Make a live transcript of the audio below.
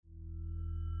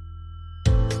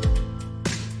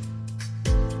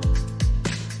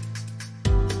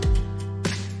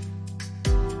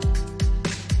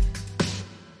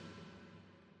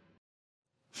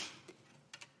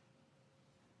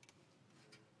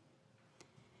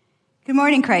Good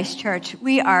morning, Christ Church.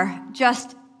 We are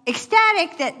just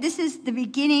ecstatic that this is the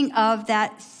beginning of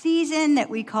that season that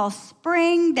we call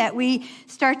spring, that we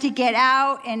start to get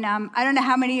out. And I don't know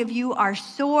how many of you are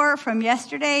sore from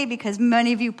yesterday because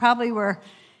many of you probably were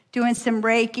doing some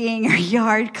raking or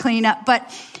yard cleanup.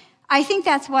 But I think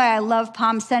that's why I love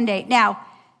Palm Sunday. Now,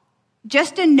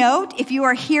 just a note, if you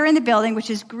are here in the building, which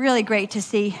is really great to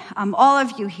see all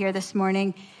of you here this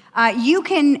morning, you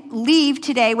can leave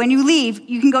today. When you leave,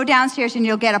 you can go downstairs and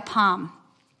you'll get a palm.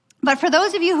 But for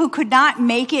those of you who could not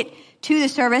make it to the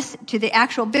service, to the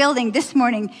actual building this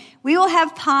morning, we will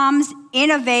have palms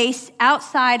in a vase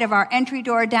outside of our entry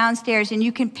door downstairs, and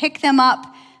you can pick them up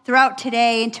throughout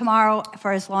today and tomorrow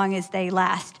for as long as they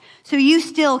last. So you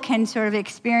still can sort of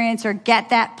experience or get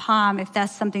that palm if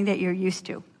that's something that you're used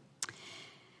to.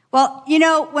 Well, you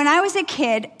know, when I was a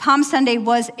kid, Palm Sunday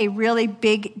was a really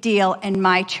big deal in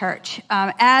my church.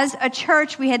 As a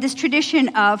church, we had this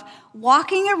tradition of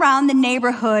walking around the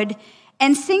neighborhood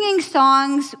and singing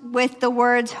songs with the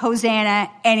words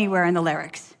Hosanna anywhere in the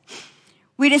lyrics.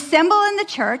 We'd assemble in the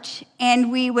church,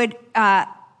 and we would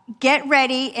get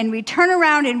ready, and we'd turn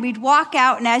around, and we'd walk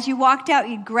out, and as you walked out,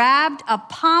 you grabbed a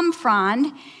palm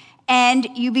frond, and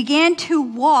you began to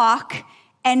walk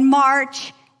and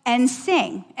march and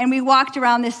sing. And we walked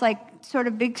around this like sort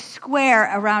of big square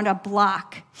around a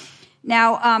block.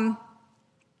 Now,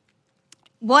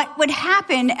 what would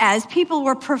happen as people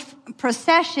were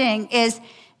processioning is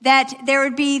that there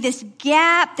would be this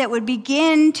gap that would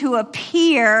begin to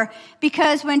appear,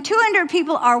 because when 200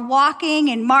 people are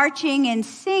walking and marching and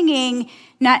singing,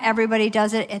 not everybody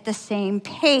does it at the same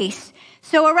pace.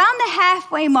 So around the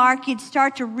halfway mark, you'd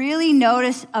start to really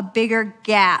notice a bigger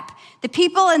gap. The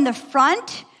people in the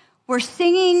front were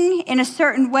singing in a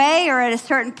certain way or at a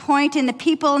certain point, and the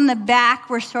people in the back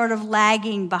were sort of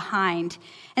lagging behind.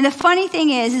 And the funny thing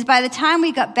is by the time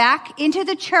we got back into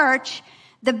the church,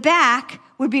 the back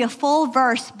would be a full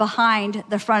verse behind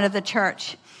the front of the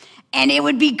church. And it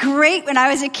would be great when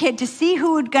I was a kid to see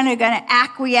who was going to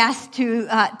acquiesce to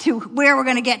where we're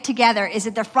going to get together. Is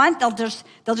it the front? They'll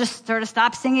just sort of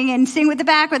stop singing and sing with the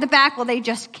back, or the back, will they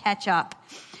just catch up?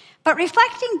 But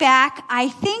reflecting back, I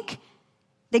think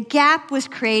the gap was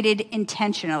created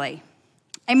intentionally.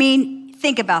 I mean,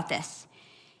 think about this.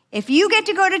 If you get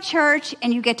to go to church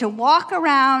and you get to walk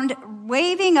around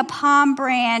waving a palm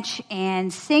branch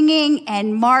and singing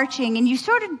and marching, and you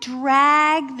sort of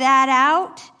drag that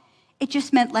out, it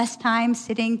just meant less time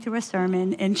sitting through a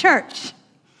sermon in church.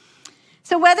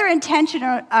 So whether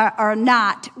intentional or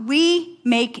not, we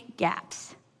make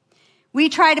gaps. We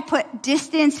try to put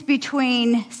distance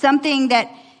between something that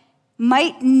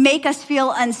might make us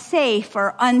feel unsafe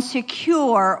or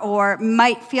unsecure, or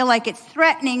might feel like it's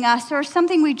threatening us, or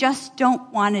something we just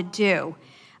don't want to do.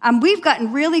 We've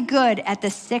gotten really good at the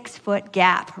 6-foot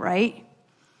gap, right?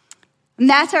 And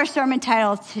that's our sermon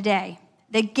title today,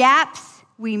 The Gaps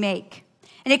We Make.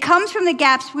 And it comes from the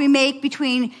gaps we make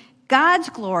between God's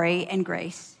glory and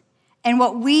grace and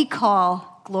what we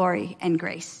call glory and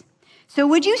grace. So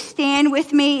would you stand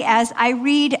with me as I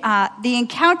read the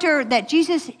encounter that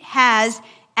Jesus has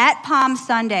at Palm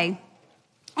Sunday?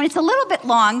 And it's a little bit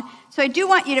long, so I do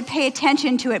want you to pay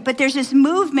attention to it. But there's this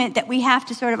movement that we have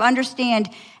to sort of understand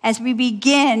as we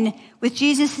begin with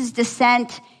Jesus'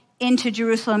 descent into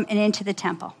Jerusalem and into the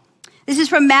temple. This is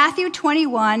from Matthew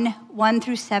 21, 1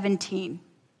 through 17.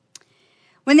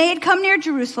 When they had come near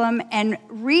Jerusalem and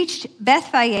reached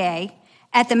Bethphage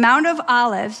at the Mount of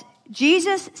Olives,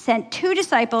 Jesus sent 2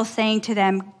 disciples, saying to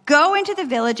them, "Go into the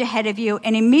village ahead of you,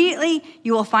 and immediately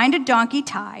you will find a donkey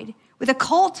tied with a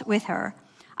colt with her.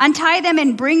 Untie them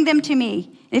and bring them to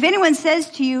me. And if anyone says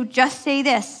to you, just say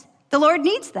this, 'The Lord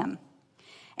needs them,'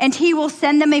 and he will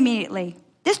send them immediately."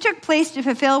 This took place to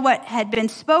fulfill what had been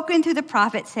spoken through the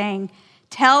prophet, saying,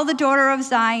 "Tell the daughter of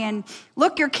Zion,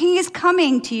 look, your king is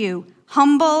coming to you,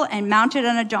 humble and mounted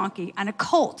on a donkey, on a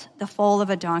colt, the foal of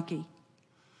a donkey."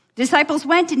 The disciples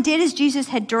went and did as Jesus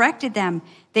had directed them.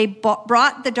 They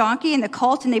brought the donkey and the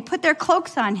colt, and they put their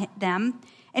cloaks on them,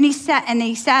 and they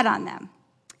sat on them.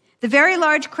 The very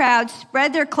large crowd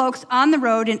spread their cloaks on the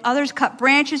road, and others cut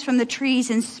branches from the trees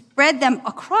and spread them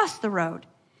across the road.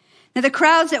 Now the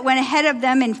crowds that went ahead of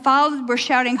them and followed were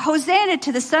shouting, "Hosanna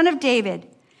to the Son of David.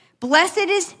 Blessed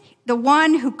is the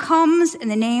one who comes in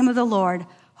the name of the Lord.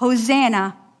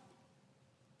 Hosanna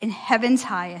in heaven's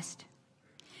highest."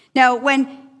 Now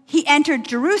when he entered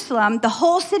Jerusalem, the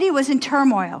whole city was in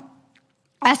turmoil,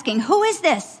 asking, "Who is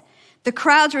this?" The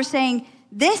crowds were saying,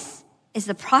 "This is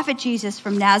the prophet Jesus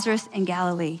from Nazareth in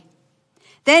Galilee."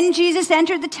 Then Jesus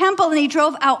entered the temple, and he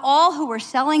drove out all who were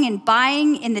selling and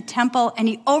buying in the temple, and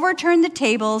he overturned the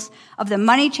tables of the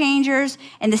money changers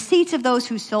and the seats of those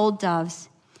who sold doves.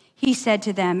 He said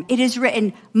to them, "It is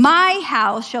written, 'My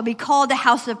house shall be called a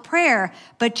house of prayer,'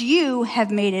 but you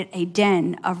have made it a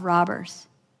den of robbers."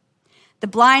 The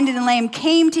blind and the lame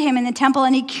came to him in the temple,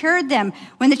 and he cured them.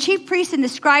 When the chief priests and the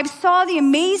scribes saw the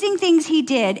amazing things he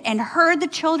did and heard the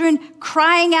children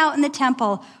crying out in the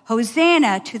temple,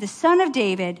 "Hosanna to the Son of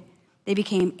David," they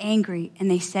became angry,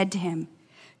 and they said to him,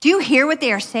 "Do you hear what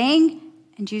they are saying?"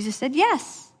 And Jesus said,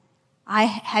 "Yes.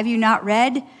 Have you not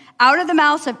read? Out of the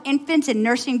mouths of infants and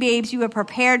nursing babes you have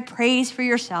prepared praise for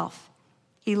yourself."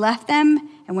 He left them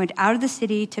and went out of the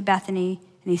city to Bethany,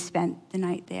 and he spent the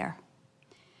night there.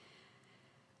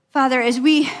 Father, as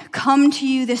we come to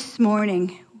you this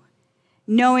morning,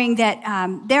 knowing that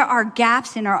there are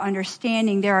gaps in our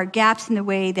understanding, there are gaps in the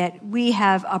way that we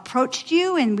have approached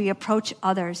you and we approach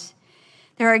others.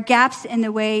 There are gaps in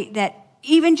the way that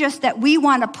even just that we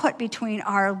want to put between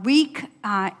our week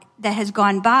that has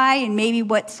gone by and maybe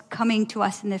what's coming to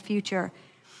us in the future.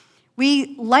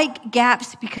 We like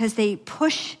gaps because they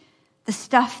push the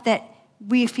stuff that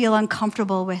we feel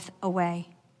uncomfortable with away.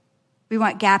 We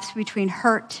want gaps between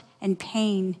hurt and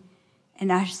pain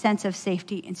and our sense of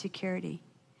safety and security.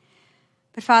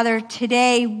 But Father,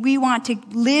 today we want to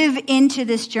live into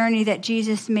this journey that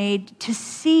Jesus made to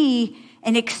see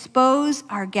and expose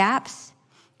our gaps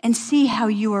and see how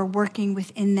you are working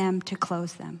within them to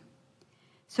close them.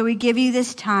 So we give you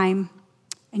this time.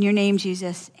 In your name,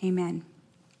 Jesus, amen.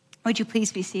 Would you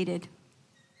please be seated?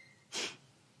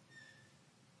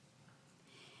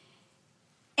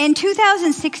 In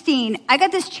 2016, I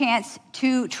got this chance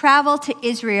to travel to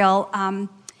Israel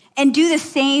and do the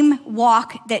same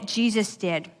walk that Jesus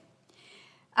did.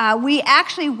 We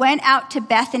actually went out to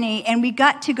Bethany, and we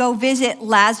got to go visit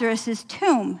Lazarus'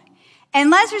 tomb.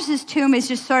 And Lazarus' tomb is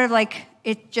just sort of like,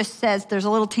 it just says, there's a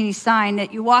little teeny sign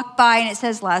that you walk by, and it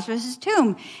says Lazarus'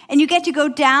 tomb. And you get to go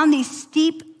down these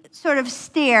steep sort of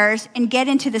stairs and get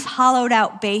into this hollowed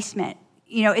out basement.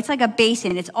 You know, it's like a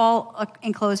basin. It's all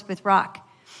enclosed with rock.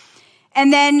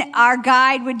 And then our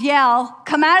guide would yell,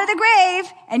 "Come out of the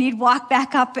grave," and you'd walk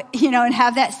back up, and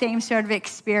have that same sort of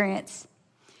experience.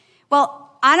 Well,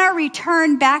 on our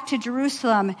return back to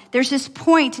Jerusalem, there's this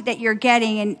point that you're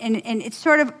getting, and it's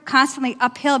sort of constantly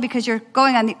uphill because you're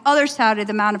going on the other side of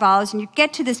the Mount of Olives, and you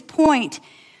get to this point,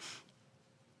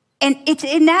 and it's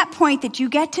in that point that you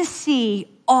get to see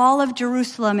all of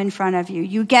Jerusalem in front of you.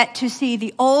 You get to see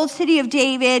the old city of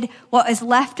David, what is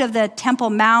left of the Temple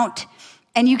Mount,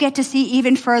 and you get to see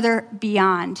even further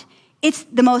beyond. It's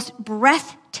the most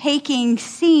breathtaking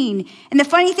scene. And the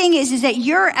funny thing is that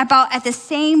you're about at the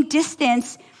same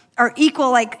distance or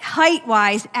equal, like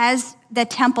height-wise, as the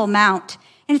Temple Mount.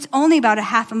 And it's only about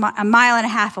a mile and a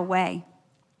half away.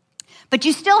 But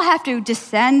you still have to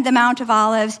descend the Mount of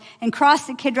Olives and cross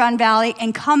the Kidron Valley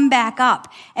and come back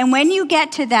up. And when you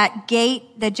get to that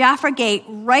gate, the Jaffa Gate,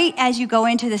 right as you go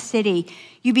into the city,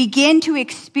 you begin to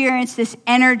experience this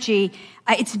energy.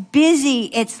 It's busy,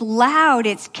 it's loud,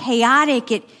 it's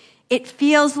chaotic. It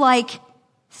feels like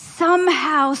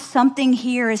somehow something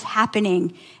here is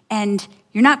happening, and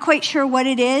you're not quite sure what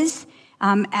it is.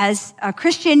 As a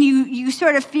Christian, you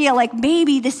sort of feel like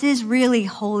maybe this is really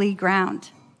holy ground.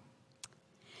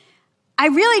 I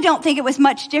really don't think it was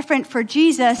much different for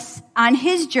Jesus on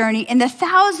his journey and the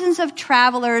thousands of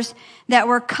travelers that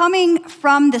were coming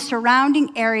from the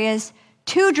surrounding areas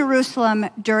to Jerusalem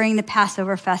during the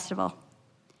Passover festival.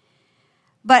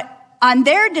 But on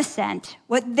their descent,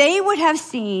 what they would have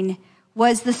seen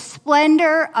was the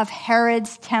splendor of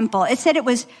Herod's temple. It said it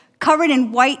was covered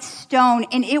in white stone,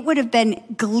 and it would have been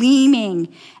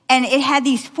gleaming. And it had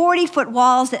these 40-foot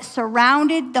walls that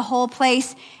surrounded the whole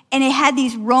place, and it had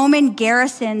these Roman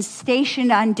garrisons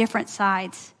stationed on different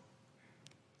sides.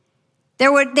 They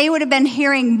would have been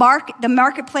hearing the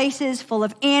marketplaces full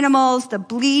of animals, the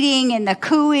bleating and the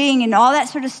cooing and all that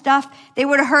sort of stuff. They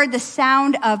would have heard the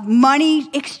sound of money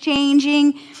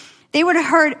exchanging. They would have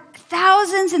heard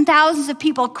thousands and thousands of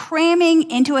people cramming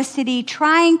into a city,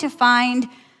 trying to find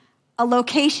a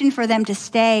location for them to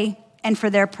stay and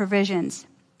for their provisions.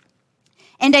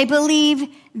 And I believe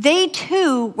they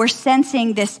too were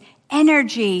sensing this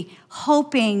energy,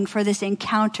 hoping for this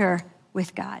encounter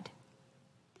with God.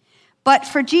 But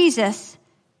for Jesus,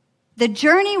 the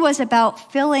journey was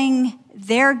about filling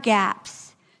their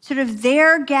gaps, sort of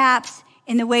their gaps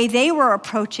in the way they were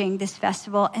approaching this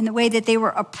festival and the way that they were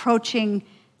approaching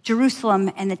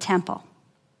Jerusalem and the temple.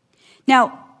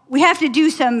 Now, we have to do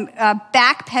some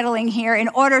backpedaling here in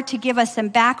order to give us some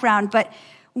background, but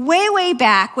way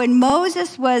back when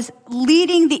Moses was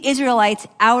leading the Israelites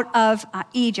out of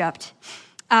Egypt,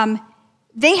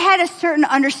 they had a certain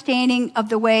understanding of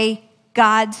the way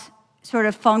gods sort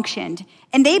of functioned.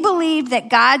 And they believed that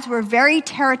gods were very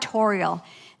territorial,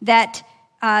 that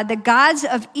the gods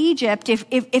of Egypt,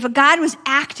 if a god was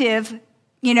active,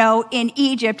 in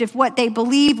Egypt, if what they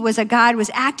believed was a god was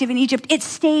active in Egypt, it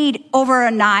stayed over a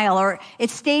Nile, or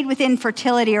it stayed within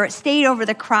fertility, or it stayed over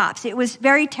the crops. It was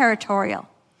very territorial.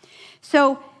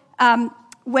 So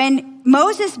when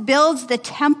Moses builds the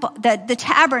temple, the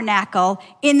tabernacle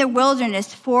in the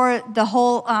wilderness for the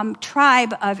whole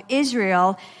tribe of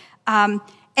Israel,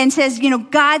 and says,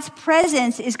 God's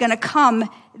presence is going to come,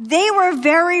 they were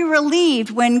very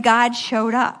relieved when God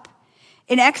showed up.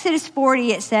 In Exodus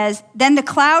 40, it says, "Then the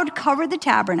cloud covered the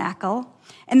tabernacle,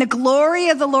 and the glory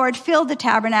of the Lord filled the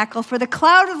tabernacle, for the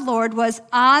cloud of the Lord was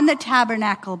on the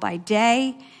tabernacle by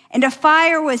day, and a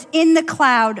fire was in the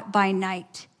cloud by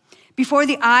night, before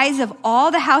the eyes of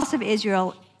all the house of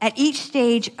Israel at each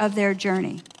stage of their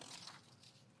journey."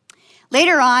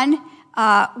 Later on,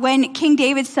 when King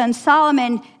David's son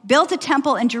Solomon built a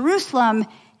temple in Jerusalem,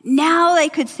 now they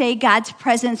could say God's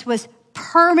presence was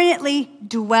permanently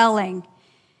dwelling.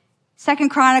 2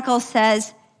 Chronicles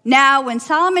says, "Now when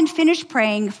Solomon finished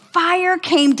praying, fire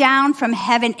came down from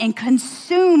heaven and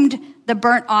consumed the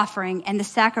burnt offering and the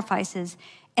sacrifices,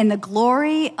 and the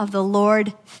glory of the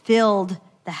Lord filled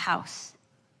the house."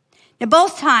 Now,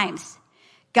 both times,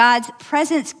 God's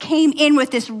presence came in with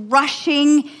this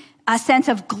rushing sense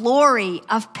of glory,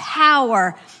 of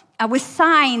power, with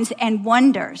signs and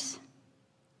wonders.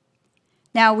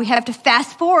 Now, we have to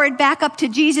fast forward back up to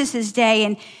Jesus' day,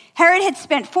 and Herod had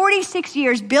spent 46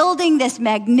 years building this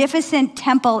magnificent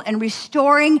temple and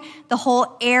restoring the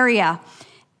whole area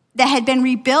that had been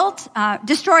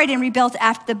destroyed and rebuilt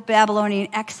after the Babylonian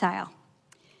exile.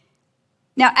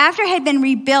 Now, after it had been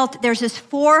rebuilt, there's this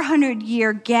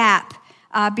 400-year gap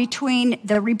between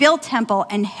the rebuilt temple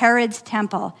and Herod's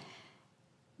temple.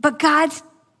 But God's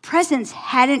presence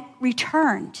hadn't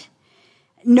returned.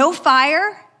 No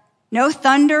fire, no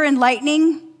thunder and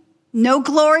lightning, no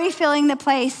glory filling the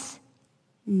place,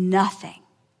 nothing.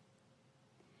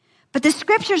 But the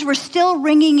scriptures were still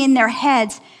ringing in their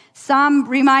heads. Psalm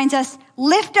reminds us,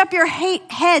 "Lift up your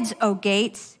heads, O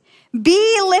gates.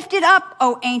 Be lifted up,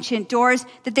 O ancient doors,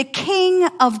 that the King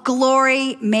of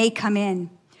glory may come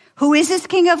in." Who is this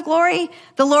King of glory?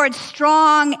 The Lord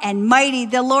strong and mighty,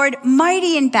 the Lord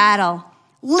mighty in battle.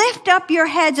 Lift up your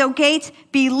heads, O gates.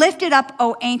 Be lifted up,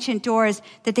 O ancient doors,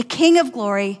 that the King of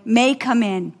glory may come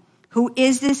in. Who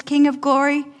is this King of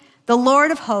glory? The Lord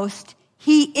of hosts.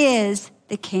 He is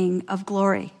the King of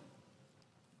glory.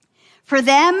 For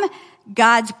them,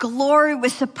 God's glory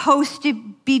was supposed to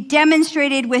be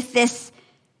demonstrated with this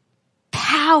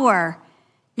power.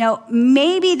 Now,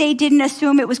 maybe they didn't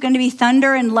assume it was going to be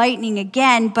thunder and lightning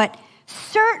again, but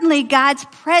certainly God's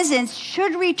presence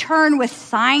should return with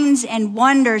signs and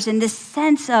wonders and this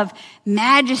sense of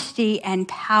majesty and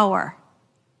power.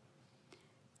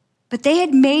 But they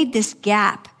had made this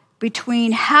gap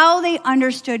between how they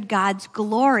understood God's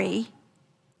glory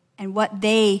and what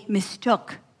they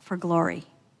mistook for glory.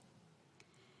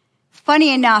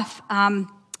 Funny enough,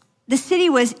 the city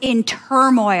was in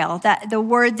turmoil. The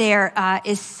word there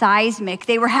is seismic.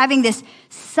 They were having this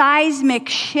seismic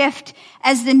shift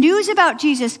as the news about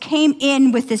Jesus came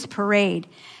in with this parade.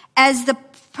 As the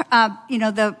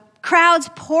crowds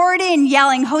poured in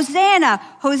yelling, "Hosanna,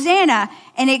 Hosanna,"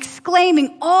 and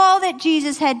exclaiming all that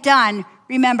Jesus had done.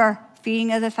 Remember,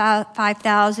 feeding of the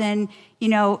 5,000,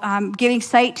 giving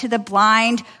sight to the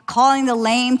blind, calling the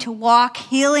lame to walk,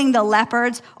 healing the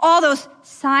leopards, all those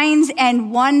signs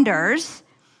and wonders.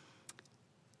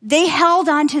 They held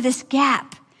on to this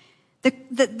gap.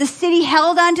 The city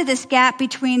held on to this gap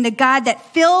between the God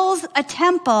that fills a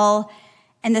temple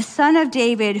and the Son of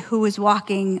David who was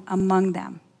walking among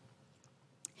them.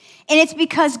 And it's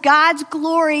because God's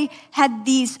glory had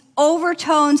these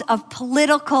overtones of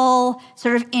political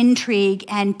sort of intrigue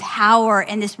and power,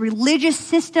 and this religious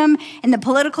system and the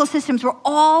political systems were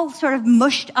all sort of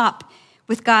mushed up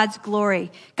with God's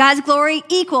glory. God's glory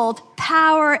equaled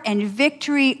power and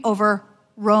victory over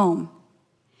Rome.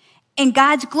 And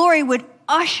God's glory would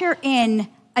usher in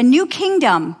a new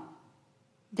kingdom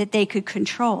that they could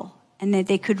control and that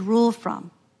they could rule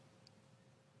from.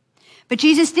 But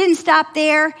Jesus didn't stop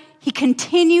there. He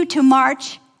continued to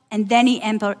march, and then he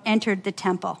entered the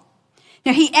temple.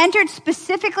 Now, he entered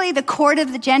specifically the court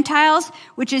of the Gentiles,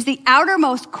 which is the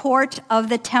outermost court of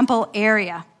the temple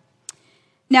area.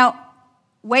 Now,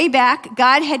 way back,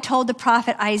 God had told the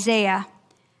prophet Isaiah,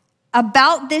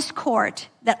 about this court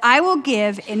that I will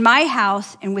give in my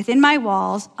house and within my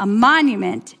walls a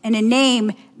monument and a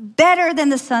name better than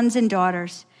the sons and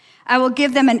daughters. I will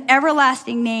give them an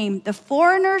everlasting name, the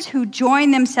foreigners who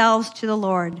join themselves to the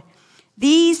Lord.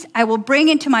 These I will bring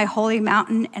into my holy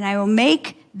mountain, and I will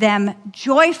make them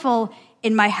joyful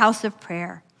in my house of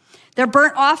prayer. Their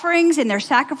burnt offerings and their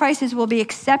sacrifices will be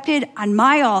accepted on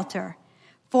my altar,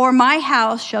 for my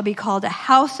house shall be called a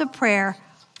house of prayer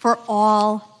for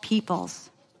all peoples.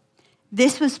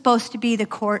 This was supposed to be the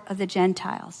court of the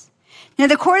Gentiles. Now,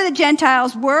 the court of the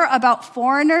Gentiles were about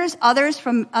foreigners, others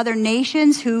from other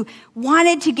nations who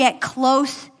wanted to get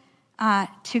close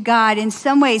to God in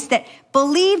some ways, that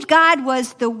believed God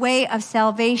was the way of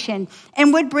salvation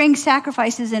and would bring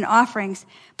sacrifices and offerings.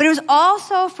 But it was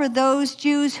also for those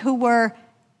Jews who were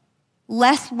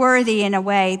less worthy in a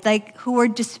way, like who were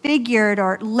disfigured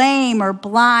or lame or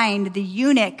blind, the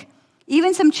eunuch.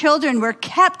 Even some children were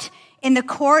kept in the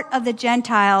court of the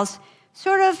Gentiles,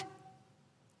 sort of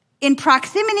in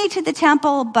proximity to the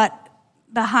temple, but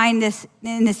behind this,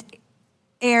 in this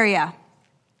area.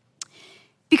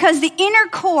 Because the inner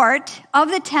court of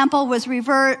the temple was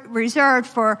reserved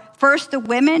for first the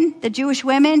women, the Jewish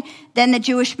women, then the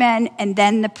Jewish men, and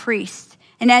then the priests.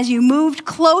 And as you moved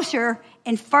closer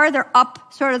and farther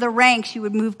up sort of the ranks, you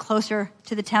would move closer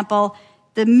to the temple,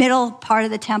 the middle part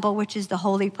of the temple, which is the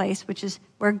holy place, which is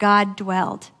where God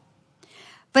dwelled.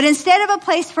 But instead of a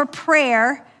place for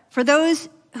prayer, for those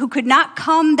who could not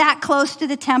come that close to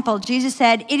the temple, Jesus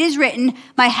said, "It is written,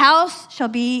 my house shall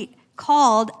be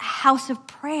called a house of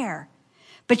prayer,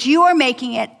 but you are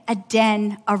making it a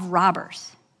den of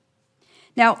robbers."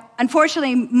 Now,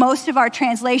 unfortunately, most of our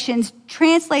translations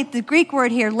translate the Greek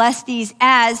word here, lestes,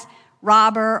 as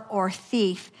robber or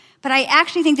thief. But I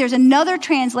actually think there's another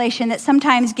translation that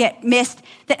sometimes get missed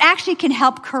that actually can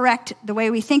help correct the way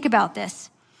we think about this.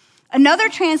 Another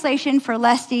translation for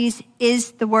lestes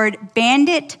is the word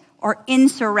bandit or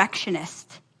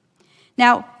insurrectionist.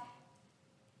 Now,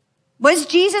 was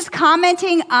Jesus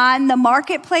commenting on the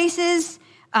marketplaces?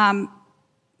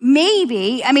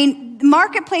 Maybe. I mean,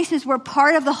 marketplaces were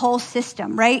part of the whole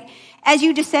system, right? As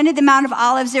you descended the Mount of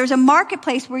Olives, there was a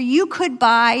marketplace where you could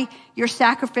buy your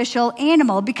sacrificial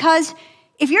animal. Because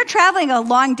if you're traveling a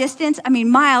long distance, I mean,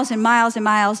 miles and miles and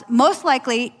miles, most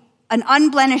likely an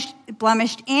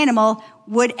unblemished animal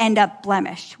would end up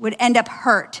blemished, would end up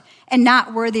hurt and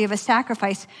not worthy of a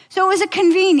sacrifice. So it was a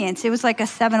convenience. It was like a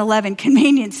 7-Eleven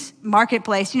convenience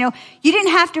marketplace. You know, you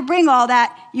didn't have to bring all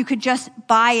that. You could just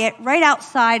buy it right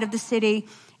outside of the city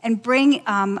and bring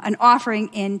an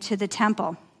offering into the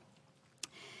temple.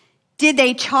 Did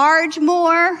they charge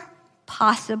more?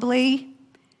 Possibly.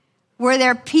 Were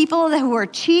there people who were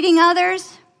cheating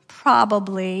others?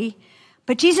 Probably.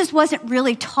 But Jesus wasn't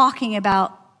really talking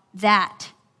about that.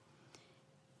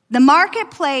 The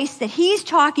marketplace that he's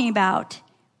talking about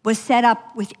was set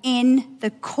up within the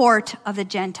court of the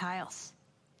Gentiles.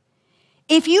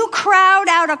 If you crowd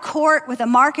out a court with a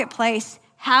marketplace,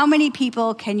 how many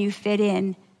people can you fit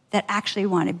in that actually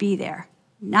want to be there?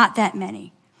 Not that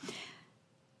many.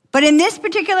 But in this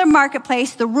particular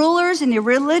marketplace, the rulers and the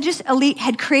religious elite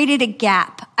had created a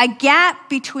gap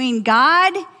between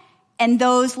God and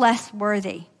those less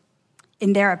worthy,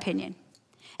 in their opinion.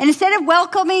 And instead of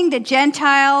welcoming the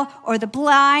Gentile or the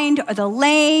blind or the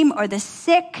lame or the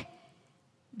sick,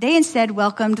 they instead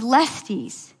welcomed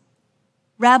lestes,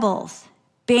 rebels,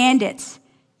 bandits,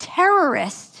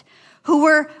 terrorists who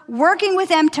were working with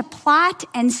them to plot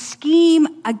and scheme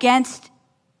against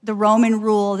the Roman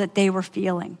rule that they were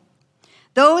feeling.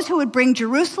 Those who would bring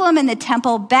Jerusalem and the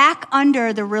temple back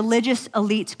under the religious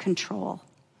elite's control.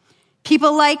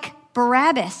 People like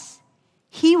Barabbas,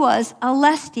 he was a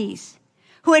lestes,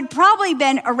 who had probably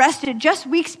been arrested just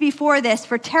weeks before this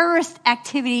for terrorist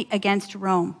activity against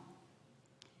Rome.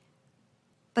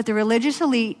 But the religious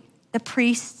elite, the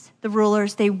priests, the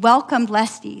rulers, they welcomed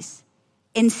lestes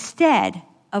instead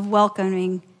of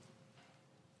welcoming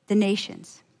the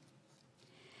nations.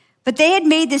 But they had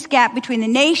made this gap between the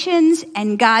nations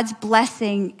and God's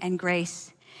blessing and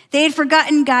grace. They had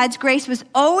forgotten God's grace was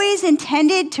always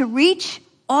intended to reach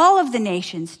all of the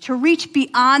nations, to reach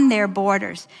beyond their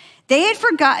borders. They had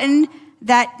forgotten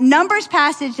that Numbers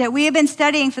passage that we have been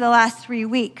studying for the last 3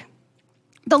 weeks.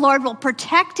 The Lord will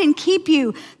protect and keep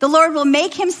you. The Lord will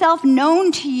make himself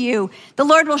known to you. The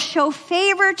Lord will show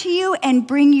favor to you and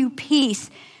bring you peace.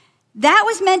 That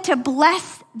was meant to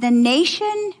bless the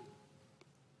nation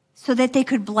so that they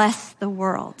could bless the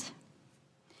world.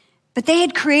 But they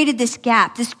had created this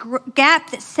gap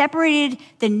that separated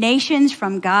the nations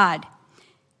from God.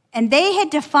 And they had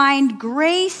defined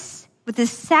grace with a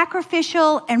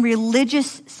sacrificial and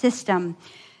religious system.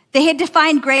 They had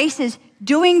defined grace as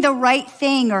doing the right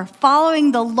thing or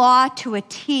following the law to a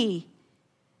T.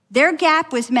 Their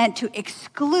gap was meant to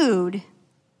exclude,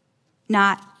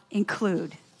 not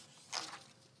include.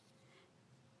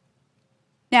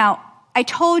 Now, I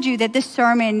told you that this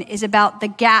sermon is about the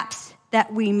gaps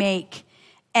that we make.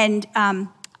 And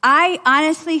I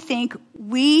honestly think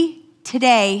we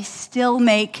today still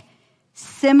make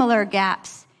similar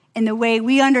gaps in the way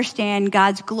we understand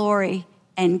God's glory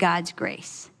and God's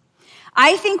grace.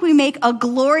 I think we make a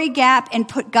glory gap and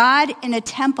put God in a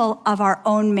temple of our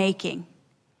own making.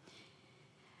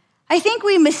 I think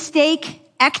we mistake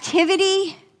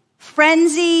activity,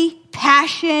 frenzy,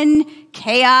 passion,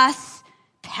 chaos,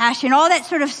 passion, all that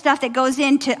sort of stuff that goes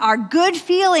into our good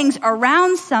feelings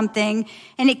around something.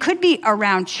 And it could be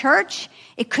around church.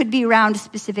 It could be around a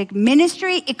specific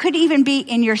ministry. It could even be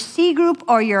in your C group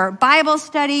or your Bible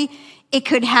study. It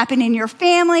could happen in your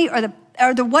family or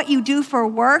the what you do for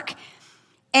work.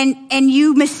 And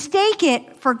you mistake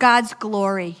it for God's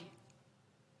glory.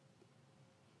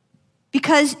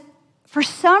 Because for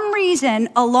some reason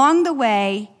along the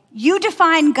way, you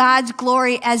define God's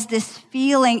glory as this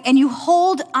feeling, and you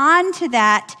hold on to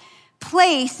that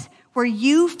place where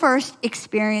you first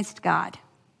experienced God.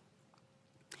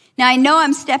 Now, I know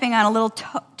I'm stepping on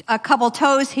a couple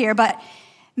toes here, but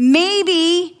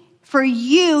maybe for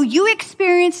you, you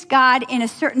experienced God in a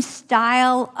certain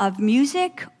style of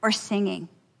music or singing.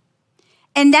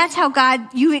 And that's how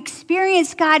you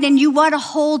experience God, and you want to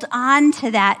hold on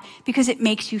to that because it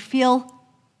makes you feel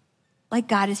like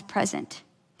God is present.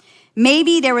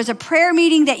 Maybe there was a prayer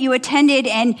meeting that you attended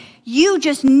and you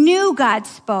just knew God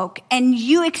spoke and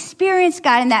you experienced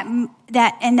God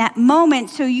in that moment,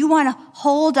 so you want to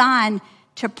hold on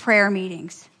to prayer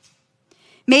meetings.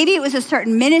 Maybe it was a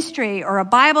certain ministry or a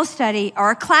Bible study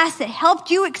or a class that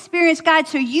helped you experience God,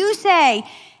 so you say,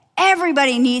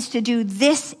 everybody needs to do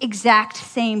this exact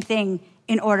same thing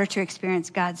in order to experience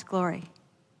God's glory.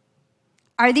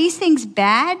 Are these things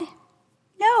bad?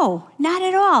 No, not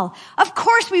at all. Of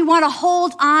course, we want to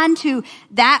hold on to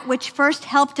that which first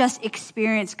helped us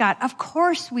experience God. Of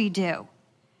course we do.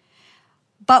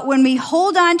 But when we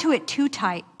hold on to it too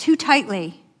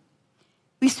tightly,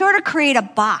 we sort of create a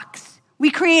box. We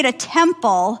create a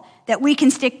temple that we can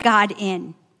stick God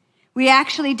in. We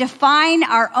actually define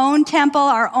our own temple,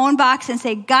 our own box, and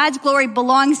say God's glory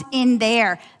belongs in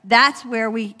there. That's where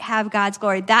we have God's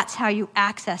glory. That's how you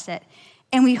access it.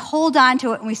 And we hold on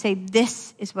to it and we say,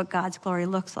 this is what God's glory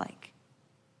looks like.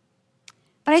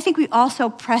 But I think we also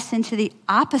press into the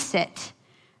opposite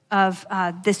of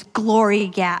this glory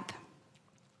gap.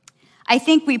 I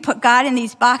think we put God in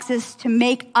these boxes to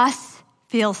make us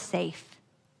feel safe.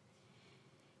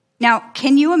 Now,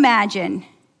 can you imagine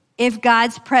if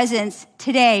God's presence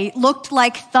today looked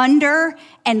like thunder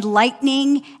and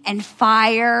lightning and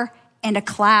fire and a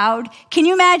cloud? Can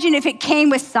you imagine if it came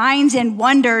with signs and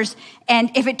wonders,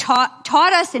 and if it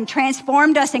taught us and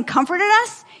transformed us and comforted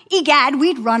us? Egad,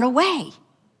 we'd run away.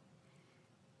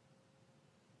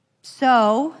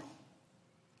 So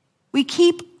we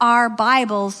keep our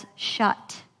Bibles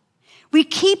shut. We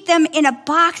keep them in a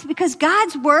box because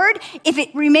God's word, if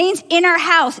it remains in our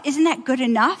house, isn't that good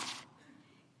enough?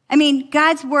 I mean,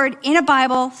 God's word in a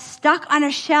Bible, stuck on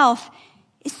a shelf,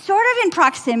 is sort of in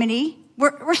proximity.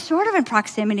 We're sort of in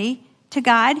proximity to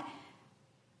God,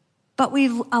 but we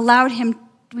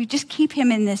just keep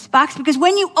him in this box because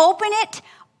when you open it,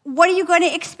 what are you going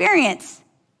to experience?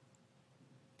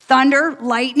 Thunder,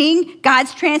 lightning,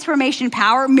 God's transformation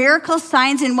power, miracles,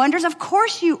 signs, and wonders. Of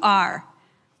course you are.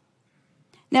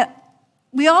 Now,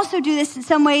 we also do this in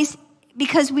some ways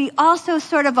because we also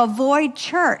sort of avoid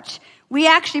church. We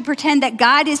actually pretend that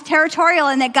God is territorial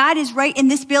and that God is right in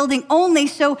this building only.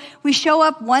 So we show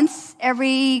up once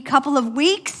every couple of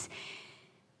weeks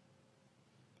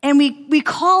and we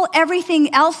call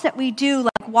everything else that we do,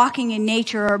 like walking in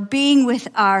nature or being with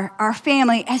our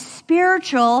family, as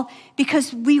spiritual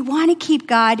because we want to keep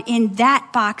God in that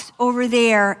box over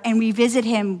there and we visit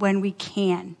him when we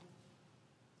can.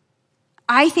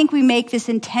 I think we make this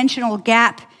intentional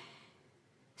gap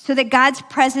so that God's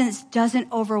presence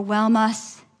doesn't overwhelm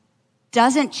us,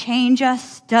 doesn't change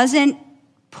us, doesn't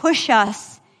push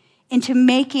us into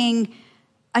making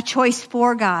a choice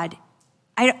for God.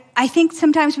 I think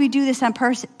sometimes we do this on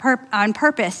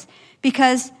purpose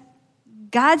because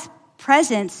God's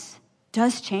presence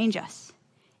does change us.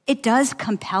 It does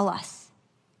compel us.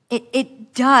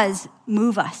 It does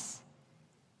move us.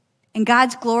 And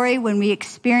God's glory, when we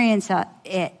experience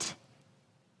it,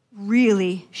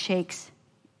 really shakes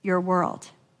your world.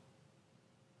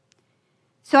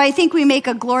 So I think we make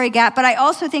a glory gap, but I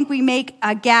also think we make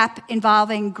a gap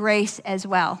involving grace as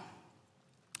well.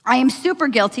 I am super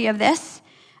guilty of this.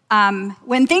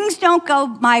 When things don't go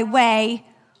my way,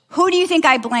 who do you think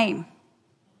I blame?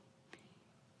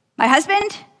 My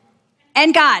husband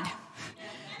and God,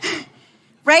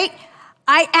 right?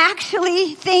 I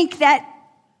actually think that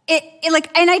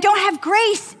and I don't have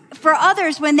grace for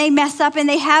others when they mess up and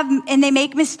they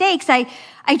make mistakes.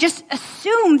 I just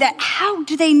assume that how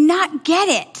do they not get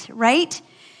it, right?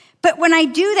 But when I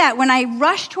do that, when I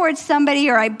rush towards somebody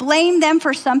or I blame them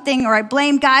for something or I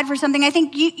blame God for something, I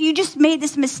think you just made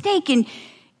this mistake and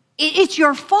it's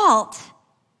your fault.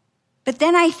 But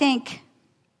then I think,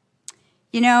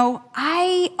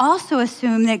 I also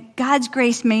assume that God's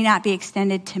grace may not be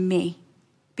extended to me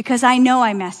because I know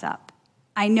I mess up.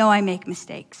 I know I make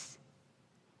mistakes.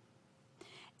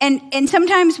 And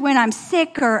sometimes when I'm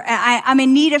sick or I'm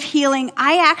in need of healing,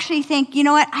 I actually think, you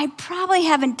know what? I probably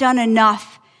haven't done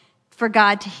enough for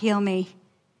God to heal me.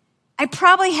 I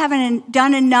probably haven't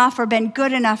done enough or been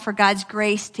good enough for God's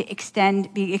grace to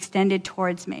be extended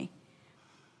towards me.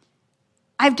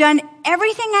 I've done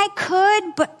everything I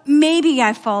could, but maybe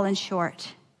I've fallen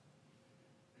short.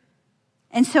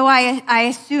 And so I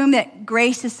assume that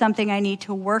grace is something I need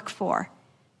to work for,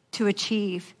 to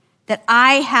achieve, that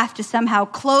I have to somehow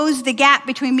close the gap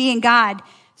between me and God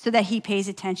so that he pays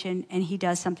attention and he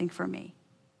does something for me.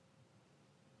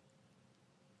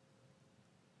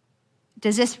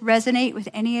 Does this resonate with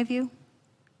any of you?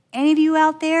 Any of you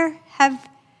out there have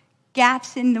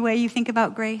gaps in the way you think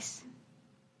about grace?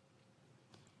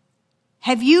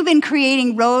 Have you been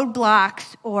creating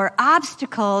roadblocks or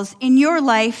obstacles in your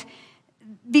life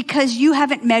because you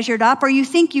haven't measured up or you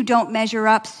think you don't measure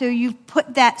up, so you've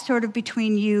put that sort of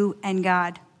between you and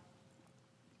God?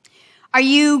 Are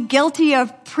you guilty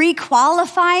of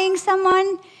pre-qualifying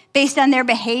someone based on their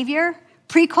behavior,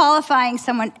 pre-qualifying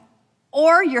someone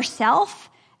or yourself,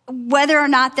 whether or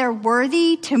not they're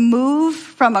worthy to move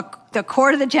from the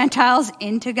court of the Gentiles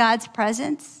into God's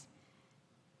presence?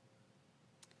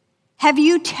 Have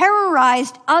you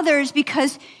terrorized others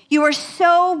because you are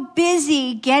so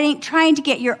busy trying to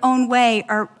get your own way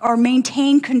or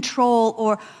maintain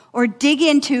control or dig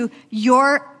into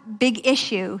your big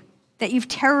issue that you've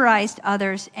terrorized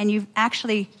others and you've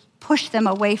actually pushed them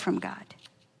away from God?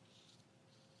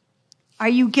 Are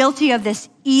you guilty of this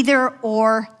either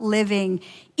or living?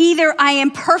 Either I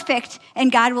am perfect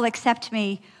and God will accept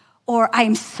me, or I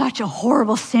am such a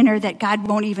horrible sinner that God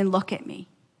won't even look at me.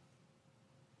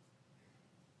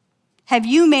 Have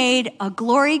you made a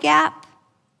glory gap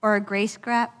or a grace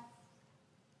gap?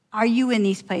 Are you in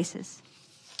these places?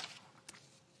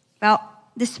 Well,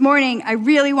 this morning, I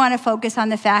really want to focus on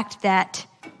the fact that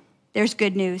there's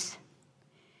good news.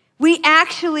 We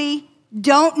actually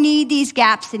don't need these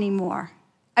gaps anymore.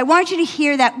 I want you to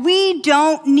hear that. We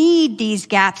don't need these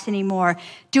gaps anymore.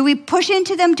 Do we push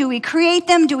into them? Do we create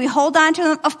them? Do we hold on to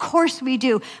them? Of course we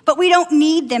do. But we don't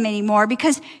need them anymore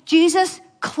because Jesus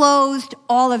closed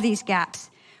all of these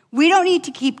gaps. We don't need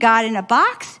to keep God in a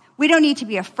box. We don't need to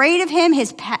be afraid of him,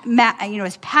 his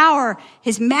power,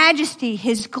 his majesty,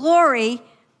 his glory.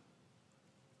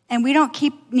 And we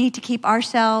don't need to keep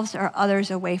ourselves or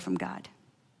others away from God.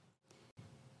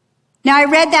 Now, I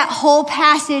read that whole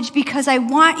passage because I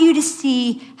want you to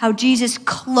see how Jesus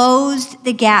closed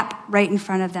the gap right in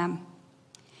front of them.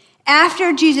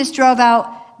 After Jesus drove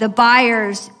out the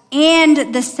buyers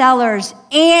and the sellers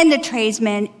and the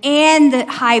tradesmen and the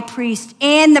high priest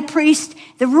and the priest,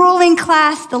 the ruling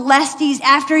class, the lesties,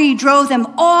 after he drove them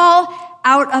all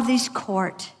out of this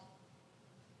court,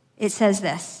 it says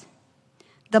this: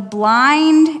 the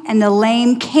blind and the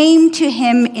lame came to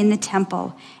him in the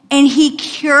temple, and he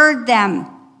cured them.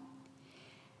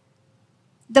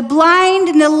 The blind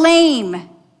and the lame,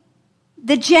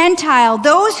 the Gentile,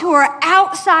 those who are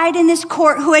outside in this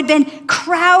court, who had been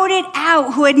crowded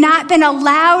out, who had not been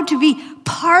allowed to be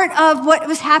part of what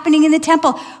was happening in the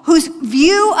temple, whose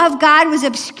view of God was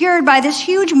obscured by this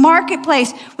huge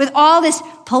marketplace with all this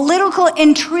political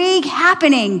intrigue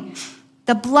happening.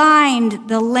 The blind,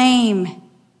 the lame,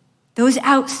 those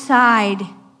outside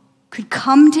could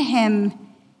come to him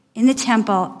in the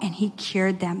temple, and he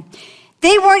cured them.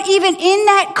 They weren't even in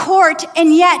that court,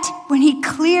 and yet when he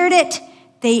cleared it,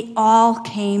 they all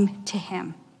came to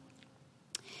him.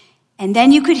 And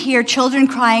then you could hear children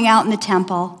crying out in the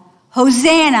temple,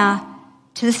 "Hosanna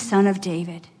to the Son of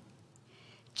David."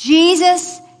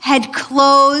 Jesus had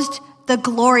closed the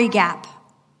glory gap.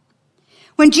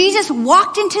 When Jesus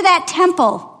walked into that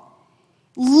temple,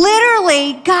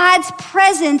 literally God's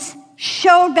presence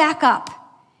showed back up.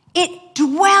 It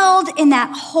dwelled in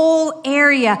that whole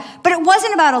area. But it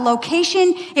wasn't about a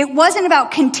location. It wasn't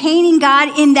about containing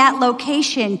God in that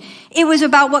location. It was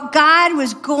about what God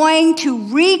was going to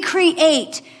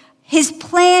recreate, his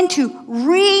plan to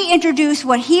reintroduce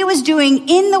what he was doing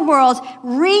in the world,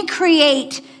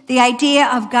 recreate the idea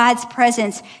of God's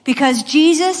presence, because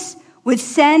Jesus would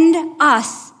send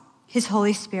us his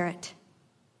Holy Spirit.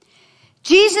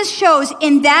 Jesus shows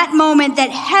in that moment that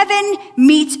heaven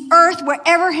meets earth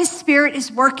wherever his Spirit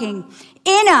is working.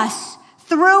 In us,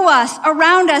 through us,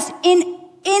 around us, in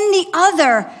the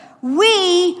other.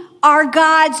 We are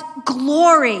God's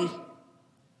glory.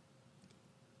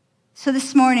 So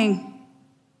this morning,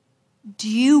 do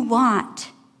you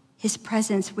want his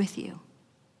presence with you?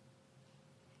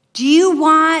 Do you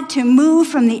want to move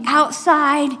from the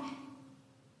outside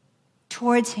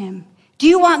towards him? Do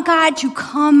you want God to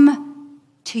come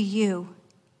to you?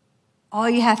 All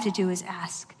you have to do is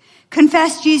ask.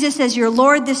 Confess Jesus as your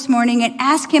Lord this morning and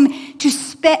ask him to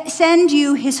send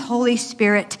you his Holy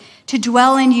Spirit to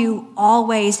dwell in you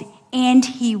always, and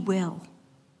he will.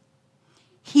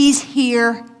 He's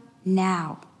here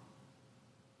now.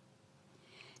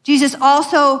 Jesus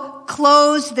also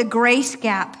closed the grace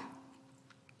gap.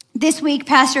 This week,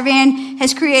 Pastor Van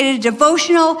has created a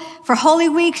devotional for Holy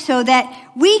Week so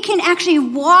that we can actually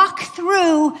walk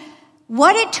through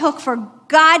what it took for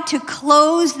God to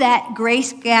close that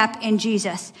grace gap in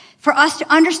Jesus, for us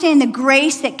to understand the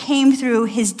grace that came through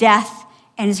his death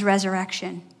and his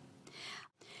resurrection.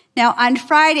 Now, on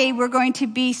Friday, we're going to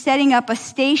be setting up a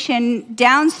station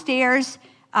downstairs.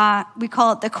 We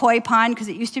call it the koi pond because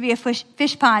it used to be a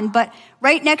fish pond, but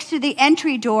right next to the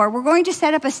entry door, we're going to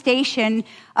set up a station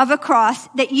of a cross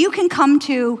that you can come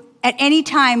to at any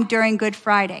time during Good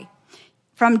Friday.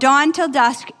 From dawn till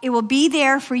dusk, it will be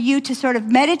there for you to sort of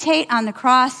meditate on the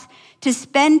cross, to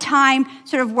spend time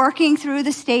sort of working through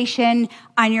the station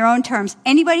on your own terms.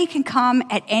 Anybody can come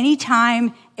at any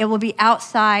time. It will be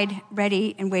outside,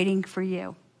 ready and waiting for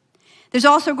you. There's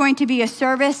also going to be a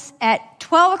service at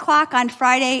 12 o'clock on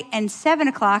Friday and 7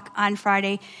 o'clock on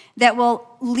Friday that will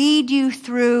lead you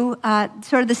through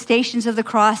sort of the stations of the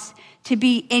cross to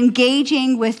be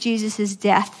engaging with Jesus'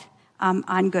 death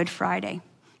on Good Friday.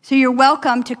 So you're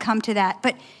welcome to come to that.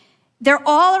 But they're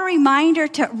all a reminder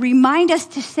to remind us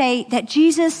to say that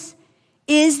Jesus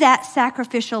is that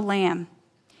sacrificial lamb.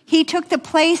 He took the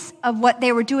place of what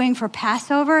they were doing for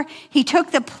Passover. He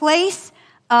took the place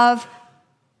of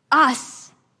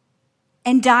us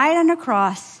and died on a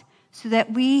cross so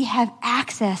that we have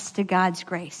access to God's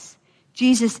grace.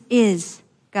 Jesus is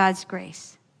God's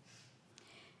grace.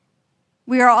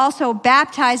 We are also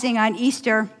baptizing on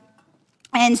Easter.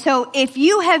 And so if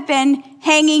you have been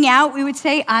hanging out, we would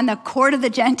say, on the court of the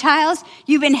Gentiles,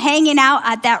 you've been hanging out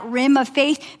at that rim of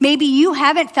faith, maybe you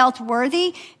haven't felt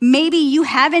worthy, maybe you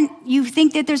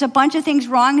think that there's a bunch of things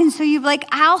wrong, and so you're like,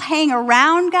 I'll hang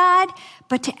around God,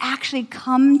 but to actually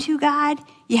come to God,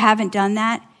 you haven't done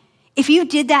that. If you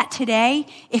did that today,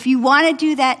 if you want to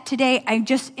do that today, I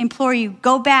just implore you,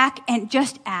 go back and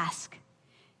just ask,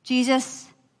 Jesus,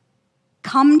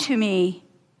 come to me,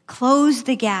 close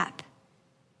the gap.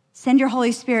 Send your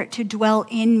Holy Spirit to dwell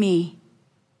in me.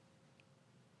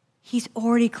 He's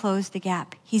already closed the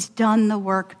gap. He's done the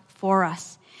work for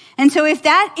us. And so if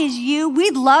that is you,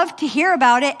 we'd love to hear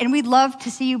about it, and we'd love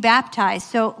to see you baptized.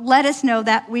 So let us know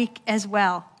that week as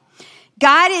well.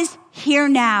 God is here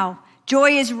now.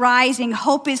 Joy is rising.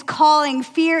 Hope is calling.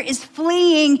 Fear is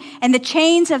fleeing. And the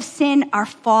chains of sin are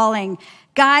falling.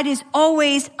 God is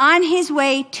always on his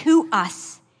way to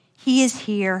us. He is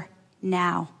here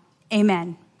now.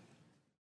 Amen.